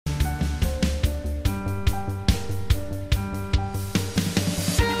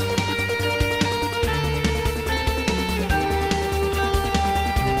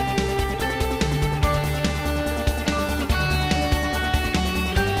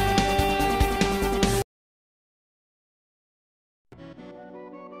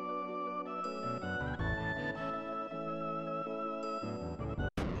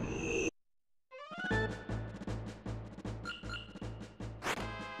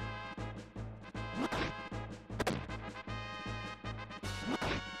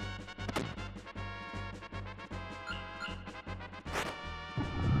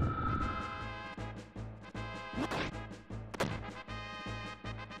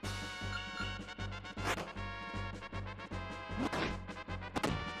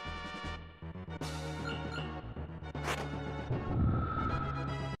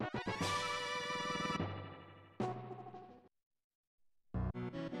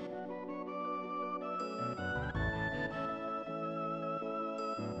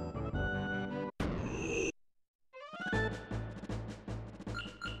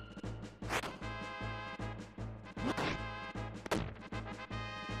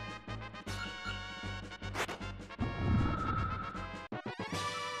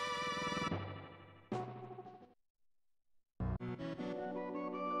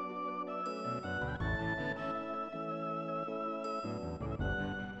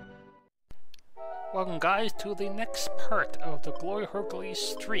Welcome guys to the next part of the Glory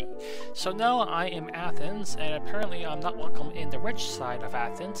Hercules 3. So now I am Athens, and apparently I'm not welcome in the rich side of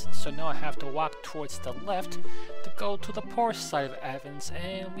Athens, so now I have to walk towards the left to go to the poor side of Athens,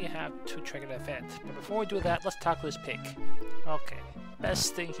 and we have to trigger an event. But before we do that, let's talk to this pig. Okay,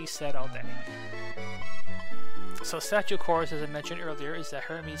 best thing he said all day. So statue, of course, as I mentioned earlier, is that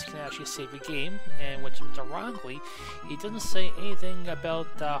Hermes can actually save the game, and which ironically, he doesn't say anything about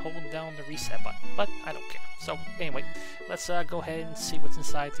holding down the reset button, but I don't care. So anyway, let's go ahead and see what's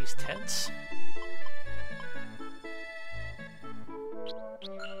inside these tents.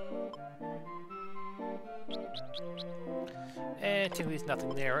 And there's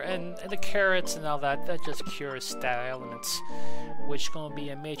nothing there, and the carrots and all that, that just cures stat elements, which is going to be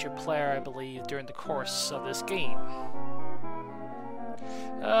a major player, I believe, during the course of this game.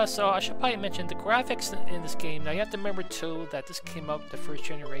 So I should probably mention the graphics in this game. Now you have to remember too that this came out the first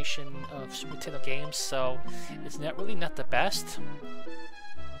generation of Super Nintendo games, so it's really not the best.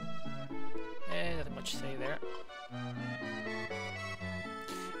 And nothing much to say there.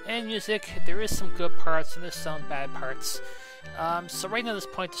 And music, there is some good parts and there's some bad parts. So right now at this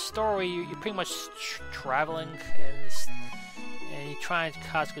point, the story, you're pretty much traveling and you're trying to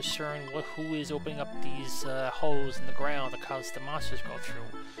cause concern with who is opening up these holes in the ground that cause the monsters to go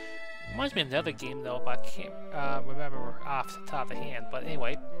through. Reminds me of another game though, but I can't remember off the top of the hand. But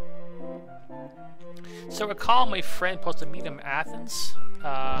anyway, so recall my friend supposed to meet him in Athens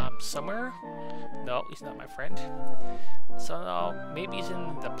somewhere. No, he's not my friend. So no, maybe he's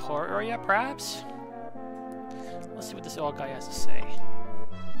in the poor area, perhaps. Let's see what this old guy has to say.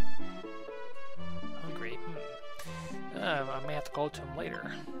 Hungry. I may have to go to him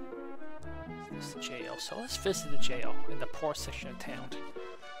later. This is the jail. So let's visit the jail in the poor section of town.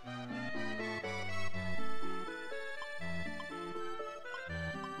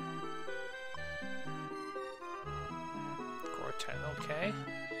 Gorton, okay.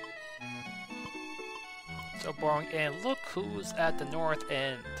 So boring. And look who's at the north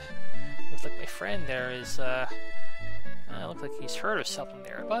end. Looks like my friend there is, looks like he's hurt or something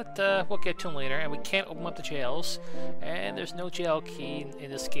there, but we'll get to him later, and we can't open up the jails, and there's no jail key in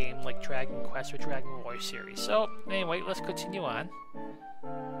this game like Dragon Quest or Dragon Warrior series. So anyway, let's continue on.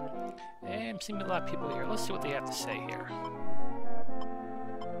 And I'm seeing a lot of people here. Let's see what they have to say here.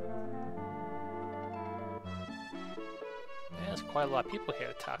 Yeah, there's quite a lot of people here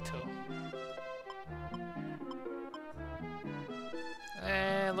to talk to.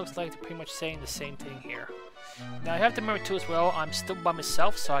 And looks like they're pretty much saying the same thing here. Now I have to remember too as well, I'm still by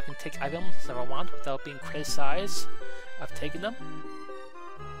myself, so I can take items if I want without being criticized of taking them.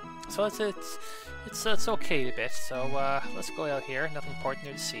 So it's okay a bit. So let's go out here. Nothing important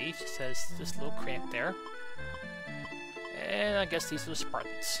there to see. It just says this little cramp there. And I guess these are the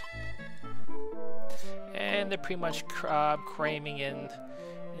Spartans. And they're pretty much cramming in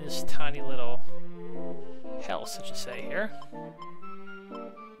this tiny little house, I should say here.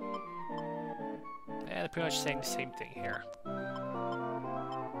 And they're pretty much saying the same thing here.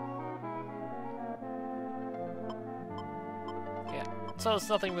 Yeah, so there's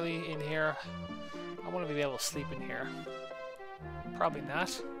nothing really in here. I want to be able to sleep in here. Probably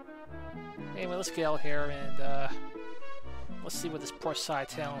not. Anyway, let's get out here and let's see what this poor side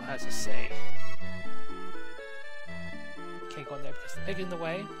town has to say. Can't go in there because the pig is in the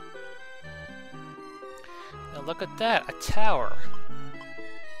way. Now look at that, a tower.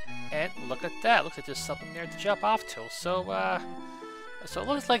 And look at that, looks like there's something there to jump off to. So it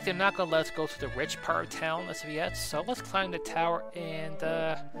looks like they're not going to let us go to the rich part of town as of yet. So let's climb the tower and,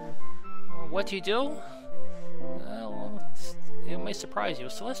 what do you do? Well, it may surprise you.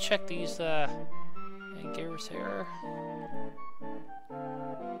 So let's check these, gears here.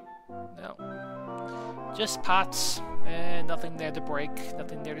 No. Just pots, and nothing there to break,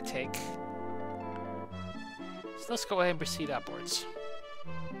 nothing there to take. So let's go ahead and proceed upwards.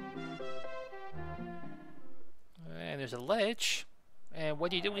 And there's a ledge. And what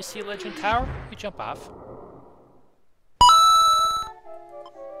do you do when you see a ledge in a tower? You jump off.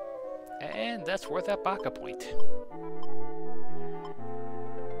 And that's worth that Baka point.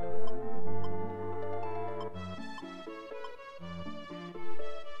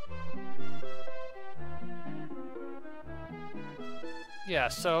 Yeah,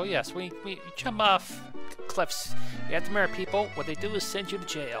 so yes, we jump off cliffs. You have to remember, people, what they do is send you to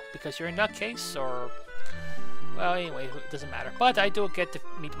jail because you're a nutcase or... Well, anyway, it doesn't matter. But I do get to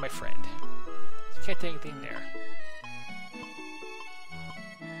meet my friend. Can't take anything there.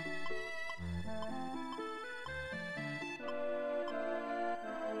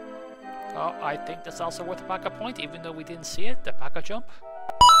 Oh, I think that's also worth a Baka point, even though we didn't see it, the Baka jump.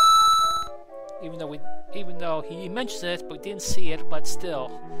 even though he mentions it, but we didn't see it, but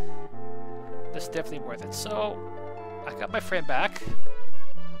still, that's definitely worth it. So, I got my friend back.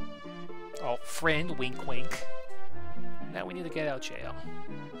 Oh, friend, wink wink. Now we need to get out of jail.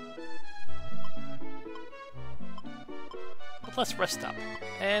 But let's rest up.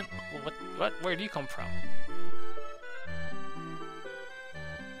 And, where do you come from?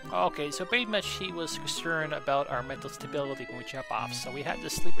 Okay, so pretty much he was concerned about our mental stability when we jump off, so we had to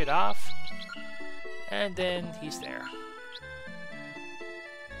sleep it off, and then he's there.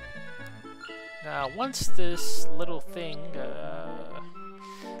 Now, once this little thing,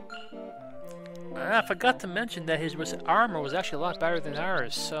 I forgot to mention that his armor was actually a lot better than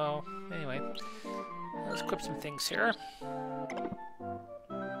ours, so anyway, let's equip some things here.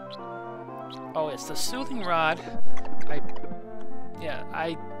 Oh, it's the soothing rod.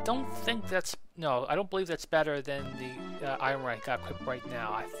 I don't think that's... No, I don't believe that's better than the iron rod I got equipped right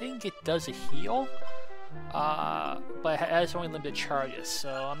now. I think it does a heal, but it has only limited charges, so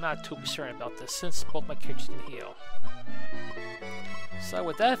I'm not too concerned about this since both my characters can heal. So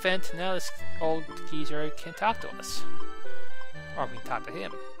with that event, now this old geezer can talk to us. Or we can talk to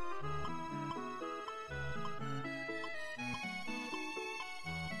him.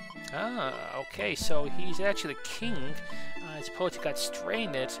 Ah, okay, so he's actually the king. I suppose he got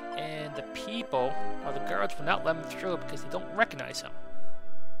stranded, and the people, or the guards, will not let him through because they don't recognize him.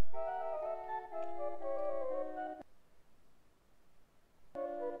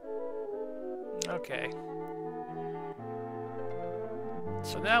 Okay.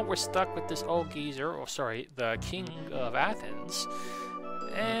 So now we're stuck with this old geezer, or sorry, the king of Athens.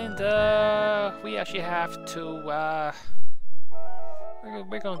 And, we actually have to,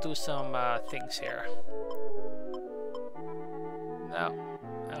 we're going to do some things here. No.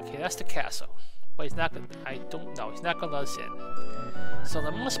 Okay, that's the castle. But he's not going to... I don't know. He's not going to let us in. So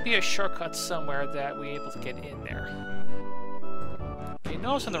there must be a shortcut somewhere that we're able to get in there. Okay,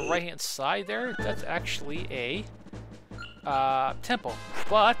 notice on the right-hand side there, that's actually a temple.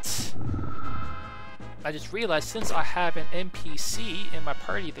 But I just realized since I have an NPC in my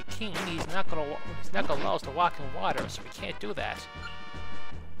party, the king, he's not going to allow us to walk in water, so we can't do that.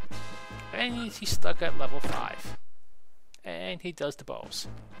 And he's stuck at level 5. And he does the bows.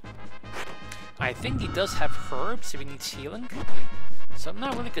 I think he does have herbs if he needs healing. So I'm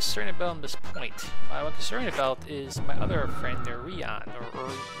not really concerned about him at this point. What I'm concerned about is my other friend there, Rion, or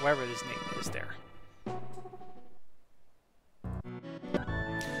whatever his name is there.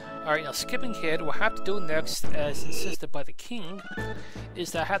 Alright, now skipping ahead, what I have to do next, as insisted by the king,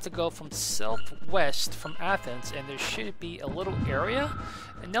 is that I have to go from southwest from Athens, and there should be a little area,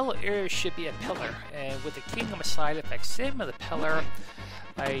 and that little area should be a pillar, and with the king on my side, if I examine the pillar,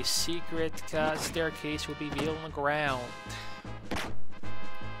 a secret staircase will be revealed on the ground.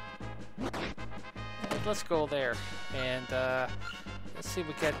 And let's go there, and let's see if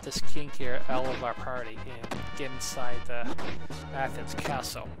we get this king here out of our party, and get inside the Athens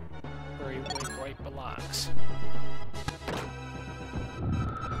castle, where he belongs.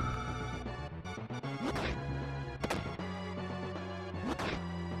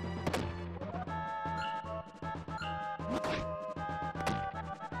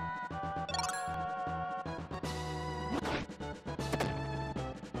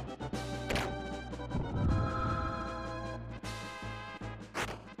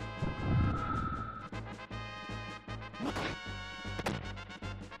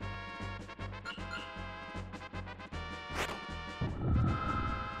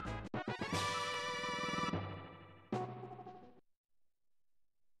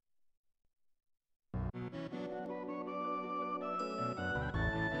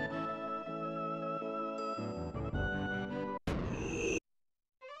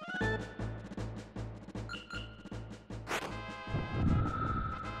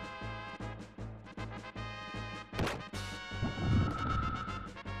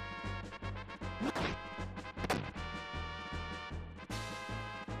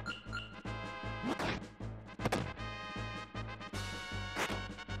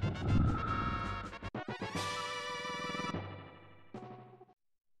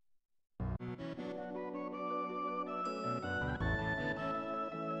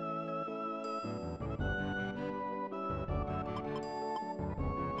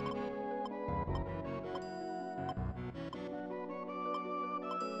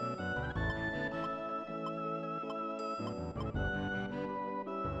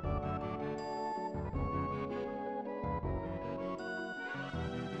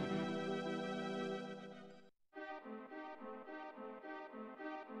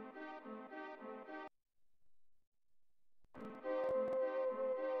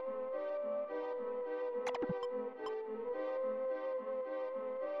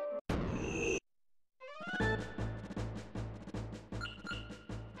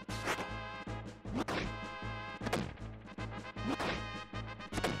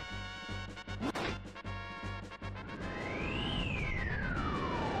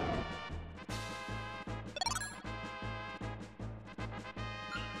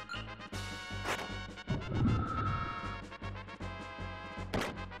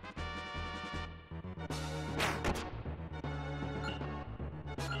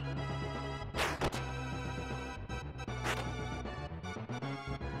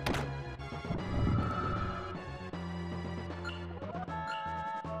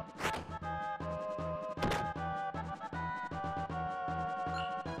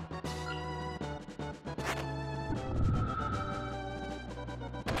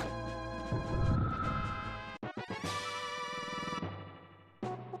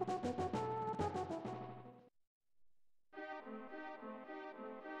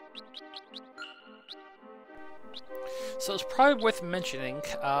 So it's probably worth mentioning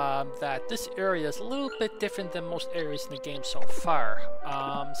that this area is a little bit different than most areas in the game so far.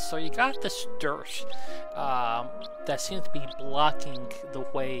 So you got this dirt that seems to be blocking the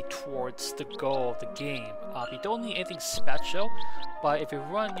way towards the goal of the game. You don't need anything special, but if you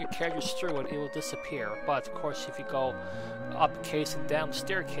run your characters through it, it will disappear. But of course, if you go up case and down the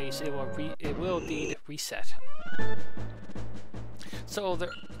staircase, it will indeed reset. So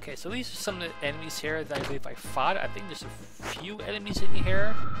so these are some of the enemies here that I believe I fought. I think there's a few enemies in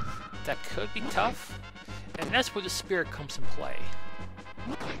here that could be tough, and that's where the spear comes in play.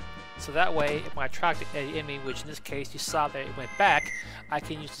 So that way, if I attract an enemy, which in this case you saw that it went back, I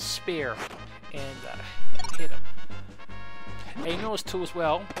can use the spear and hit him. And you notice too as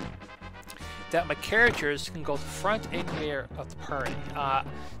well that my characters can go the front and rear of the party.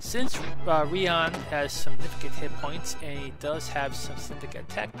 Since Rion has significant hit points and he does have some significant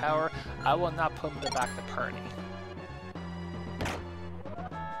attack power, I will not put him in the back of the party.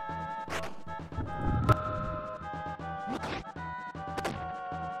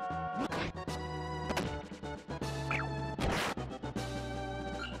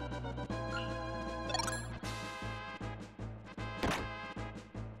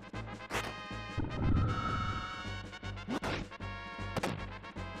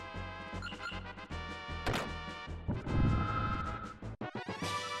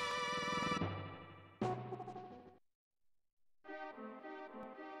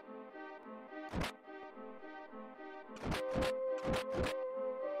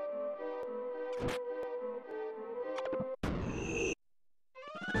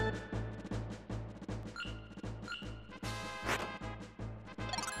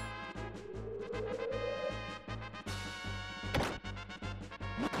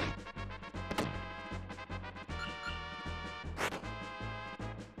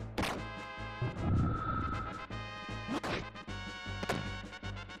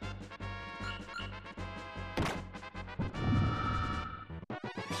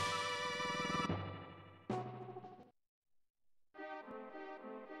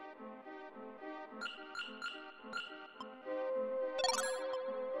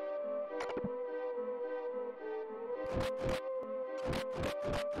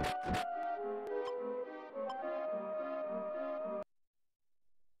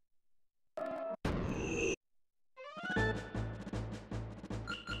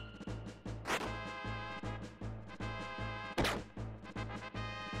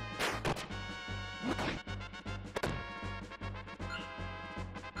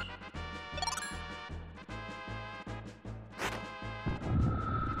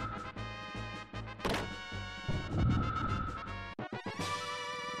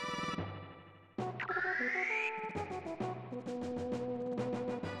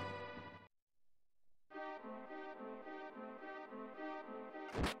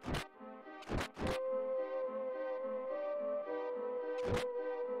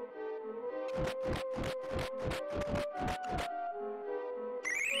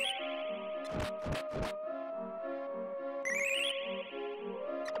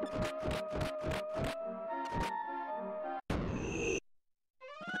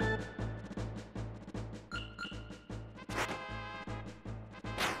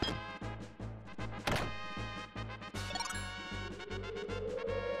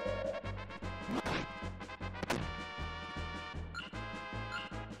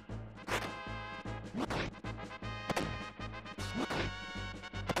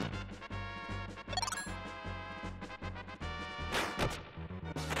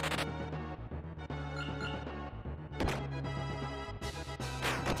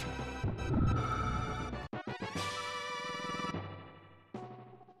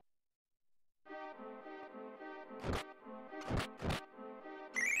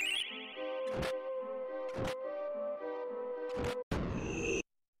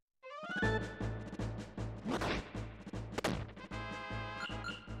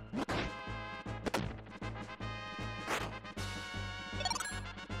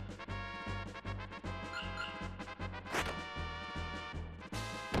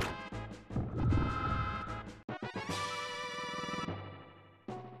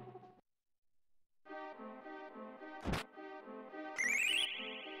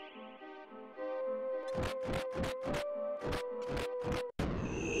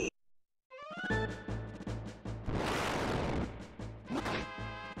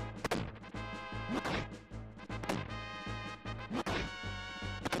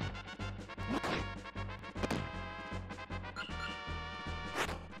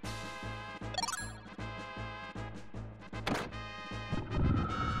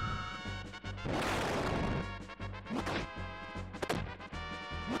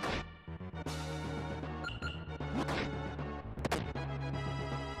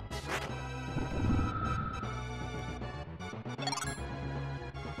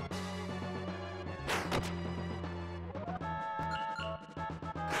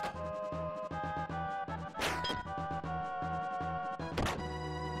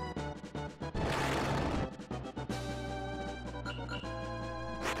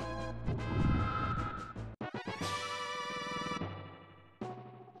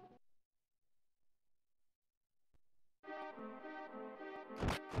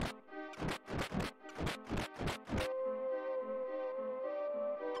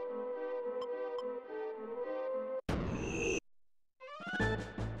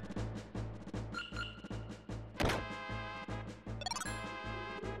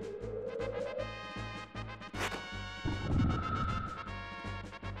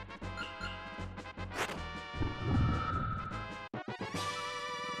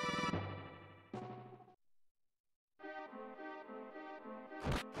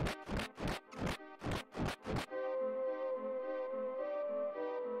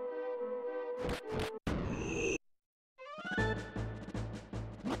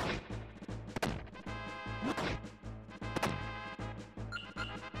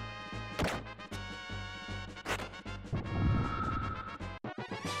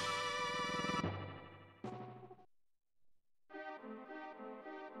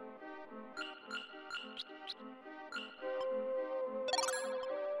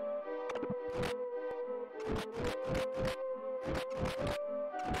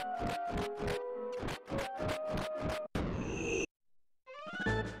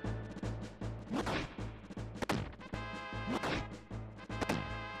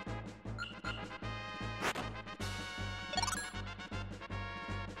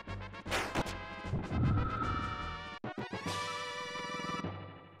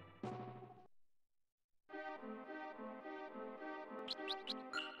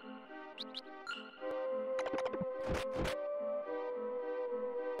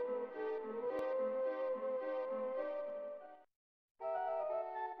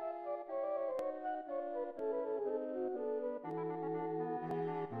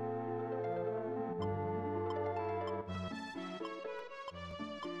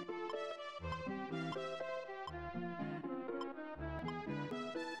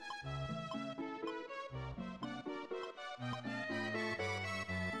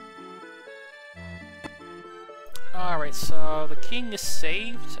 Alright, so the king is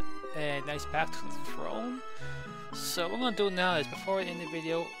saved, and now he's back to the throne. So what I'm going to do now is, before I end the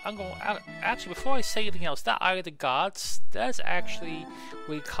video, actually before I say anything else, that Eye of the Gods, that's actually what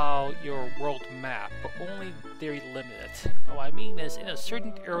we call your world map, but only very limited. What I mean is, in a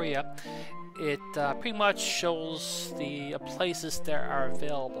certain area, it pretty much shows the places that are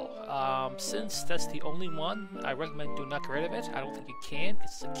available. Since that's the only one, I recommend do not get rid of it. I don't think you can,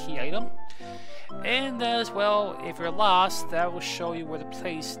 because it's a key item. And as well, if you're lost, that will show you where the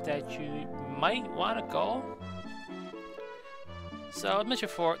place that you might want to go. So I mentioned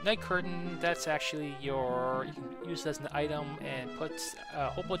before, Night Curtain, that's actually your, you can use it as an item and put a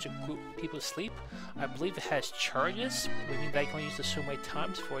whole bunch of people to sleep. I believe it has charges, meaning that you can use it so many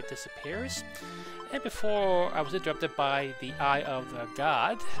times before it disappears. And before I was interrupted by the Eye of the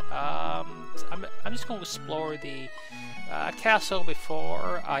God, I'm just going to explore the castle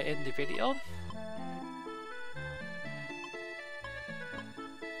before I end the video.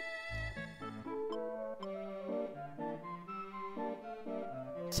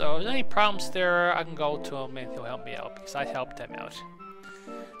 So if there's any problems there, I can go to him and he'll help me out, because I helped him out.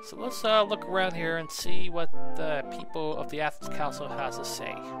 So let's look around here and see what the people of the Athens Castle has to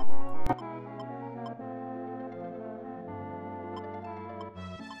say.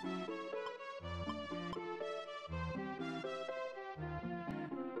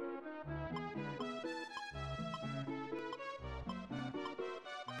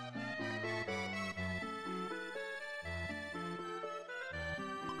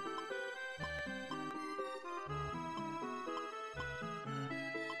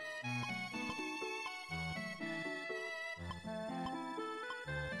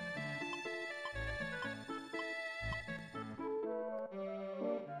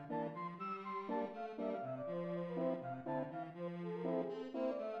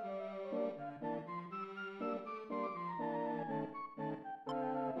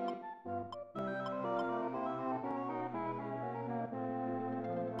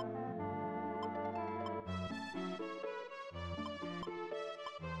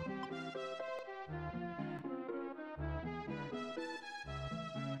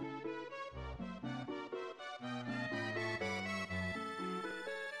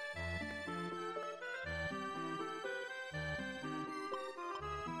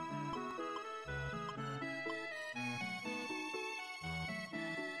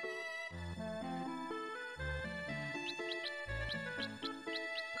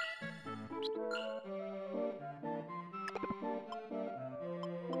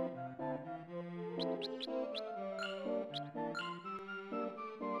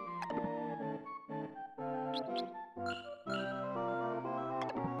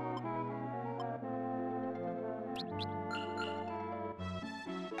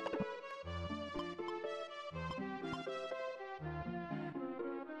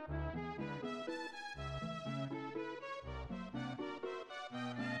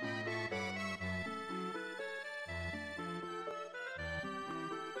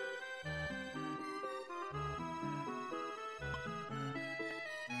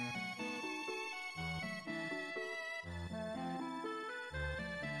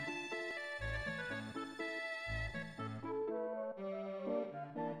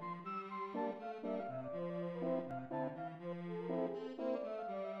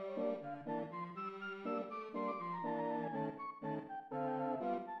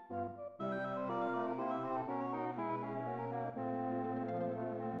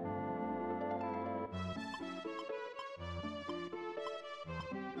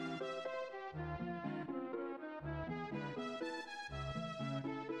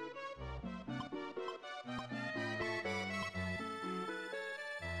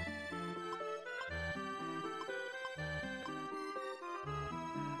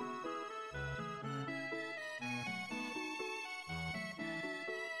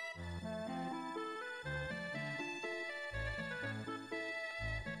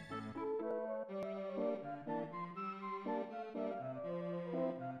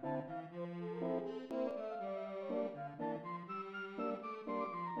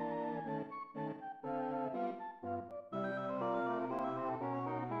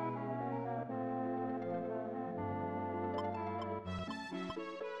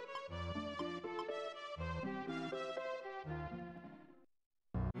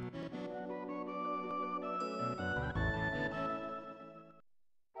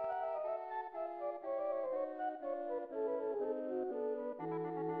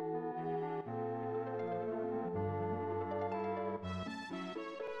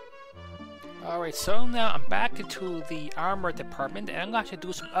 Alright, so now I'm back into the armor department, and I'm going to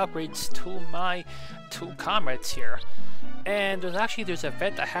do some upgrades to my two comrades here. And there's an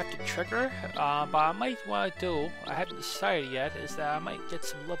event I have to trigger, but I might want to do, I haven't decided yet, is that I might get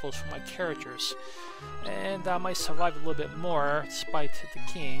some levels for my characters. And I might survive a little bit more despite the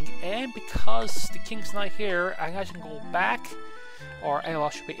king. And because the king's not here, I can go back, or I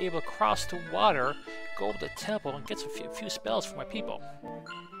should be able to cross the water, go to the temple, and get some few spells for my people.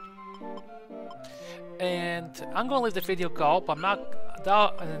 And I'm going to leave the video go, but I'm not.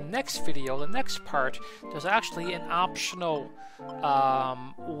 In the next video, the next part, there's actually an optional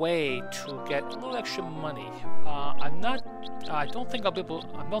way to get a little extra money. I don't think I'll be able.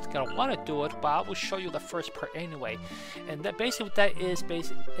 I don't think I want to do it, but I will show you the first part anyway. And that basically what that is,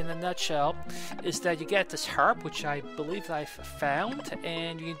 in a nutshell, is that you get this harp, which I believe I've found,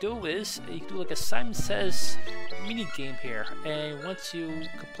 and you can do like a Simon Says mini game here. And once you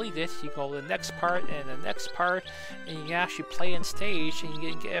complete it, you go to the next part and the next part, and you can actually play on stage, and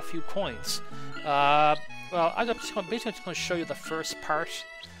you can get a few coins. Well, I'm basically just going to show you the first part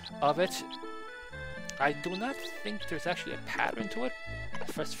of it. I do not think there's actually a pattern to it,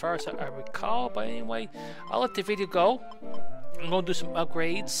 as far as I recall, but anyway, I'll let the video go. I'm going to do some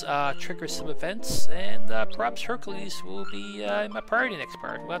upgrades, trigger some events, and perhaps Heracles will be in my party next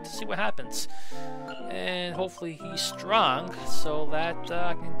part. We'll have to see what happens. And hopefully he's strong, so that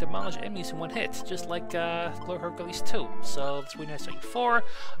I can demolish enemies in one hit, just like Glory Hercules 2. So that's what I saw you for.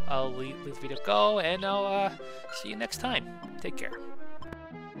 I'll leave the video go, and I'll see you next time. Take care.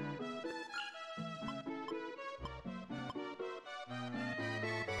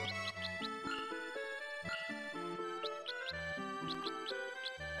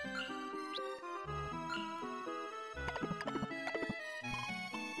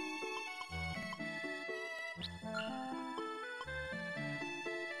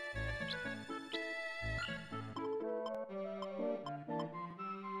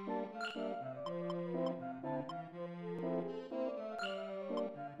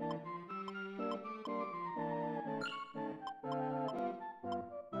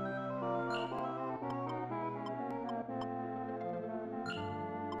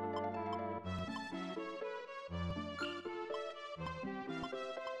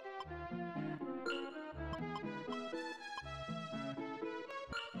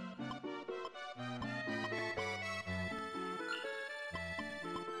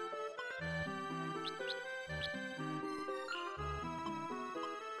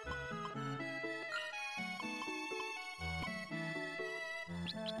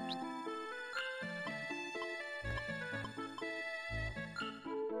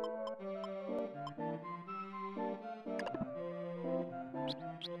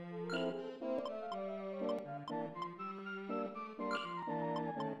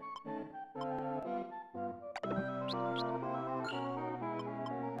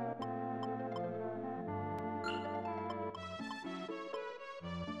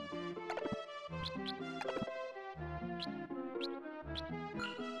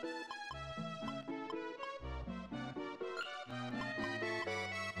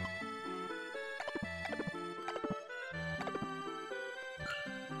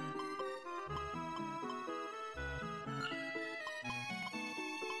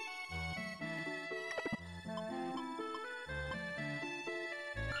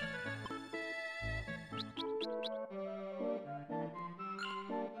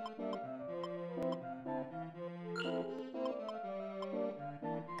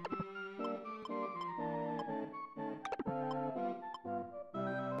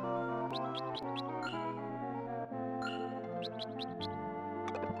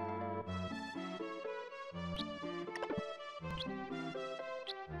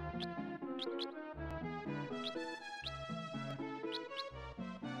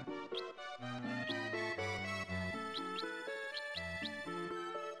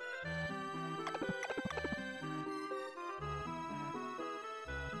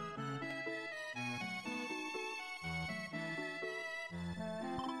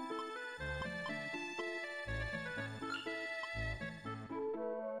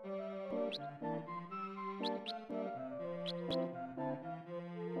 Thank you.